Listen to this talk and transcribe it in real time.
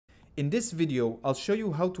In this video, I'll show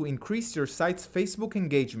you how to increase your site's Facebook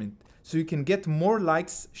engagement so you can get more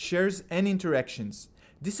likes, shares, and interactions.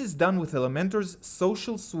 This is done with Elementor's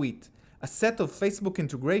Social Suite, a set of Facebook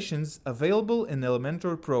integrations available in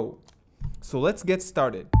Elementor Pro. So let's get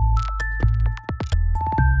started.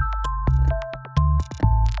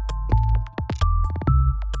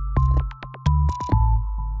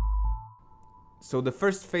 So the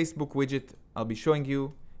first Facebook widget I'll be showing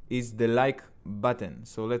you is the like button.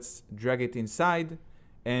 So let's drag it inside,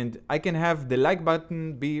 and I can have the like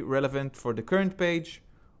button be relevant for the current page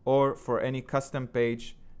or for any custom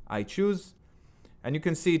page I choose. And you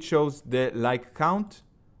can see it shows the like count.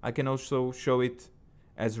 I can also show it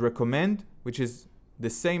as recommend, which is the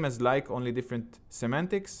same as like, only different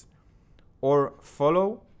semantics, or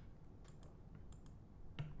follow.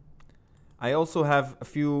 I also have a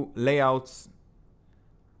few layouts,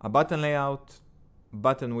 a button layout,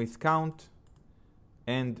 button with count,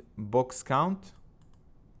 and box count.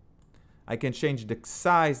 I can change the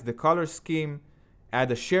size, the color scheme,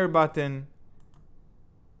 add a share button,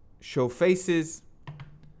 show faces,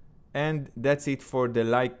 and that's it for the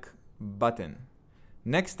like button.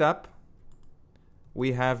 Next up,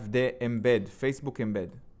 we have the embed, Facebook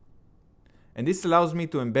embed. And this allows me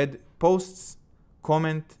to embed posts,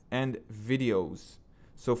 comment, and videos.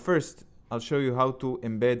 So first, I'll show you how to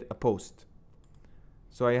embed a post.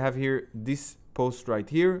 So I have here this post right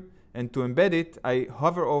here, and to embed it, I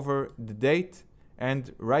hover over the date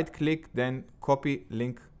and right click, then copy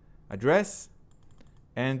link address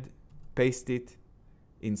and paste it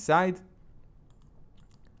inside.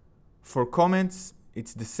 For comments,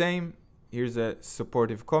 it's the same. Here's a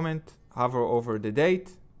supportive comment, hover over the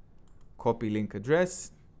date, copy link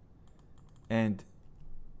address and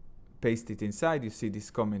paste it inside. You see this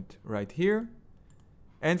comment right here.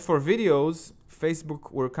 And for videos,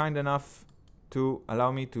 Facebook were kind enough to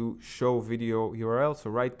allow me to show video URL. So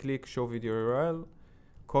right click, show video URL,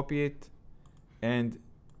 copy it and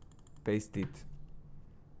paste it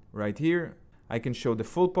right here. I can show the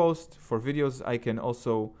full post. For videos, I can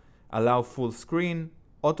also allow full screen,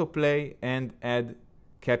 autoplay, and add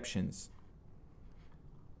captions.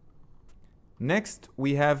 Next,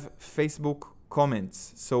 we have Facebook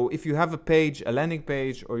comments. So if you have a page, a landing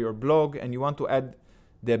page, or your blog, and you want to add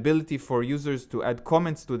the ability for users to add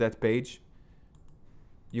comments to that page,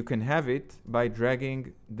 you can have it by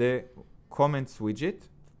dragging the comments widget.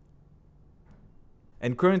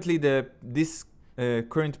 And currently this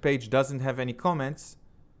current page doesn't have any comments,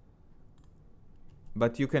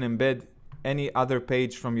 but you can embed any other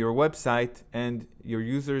page from your website and your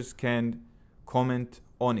users can comment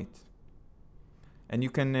on it. And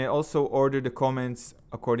you can also order the comments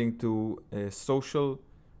according to social,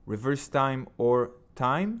 reverse time, or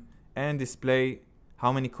time, and display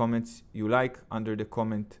how many comments you like under the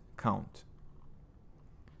comment count.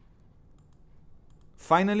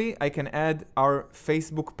 Finally, I can add our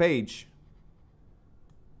Facebook page.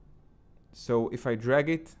 So if I drag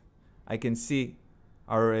it, I can see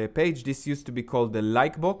our page. This used to be called the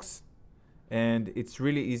like box, and it's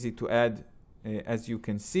really easy to add, as you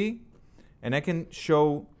can see. And I can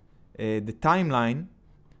show the timeline,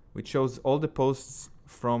 which shows all the posts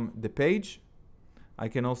from the page. I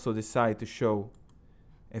can also decide to show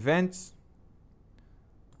events.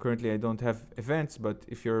 Currently I don't have events, but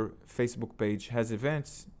if your Facebook page has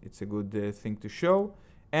events, it's a good thing to show.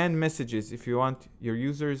 And messages, if you want your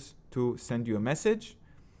users to send you a message.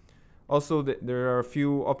 Also, there are a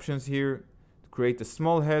few options here to create a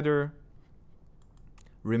small header,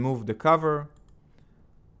 remove the cover,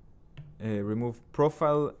 remove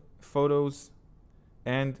profile photos,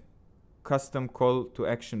 and custom call to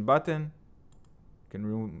action button. You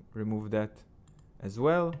can remove that as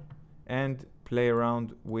well, and play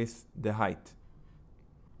around with the height.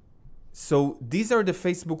 So these are the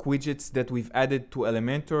Facebook widgets that we've added to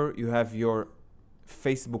Elementor. You have your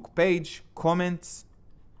Facebook page, comments,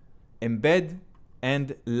 embed,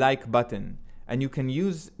 and like button. And you can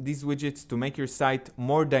use these widgets to make your site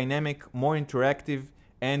more dynamic, more interactive,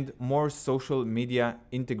 and more social media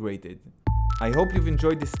integrated. I hope you've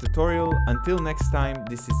enjoyed this tutorial. Until next time,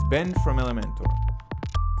 this is Ben from Elementor.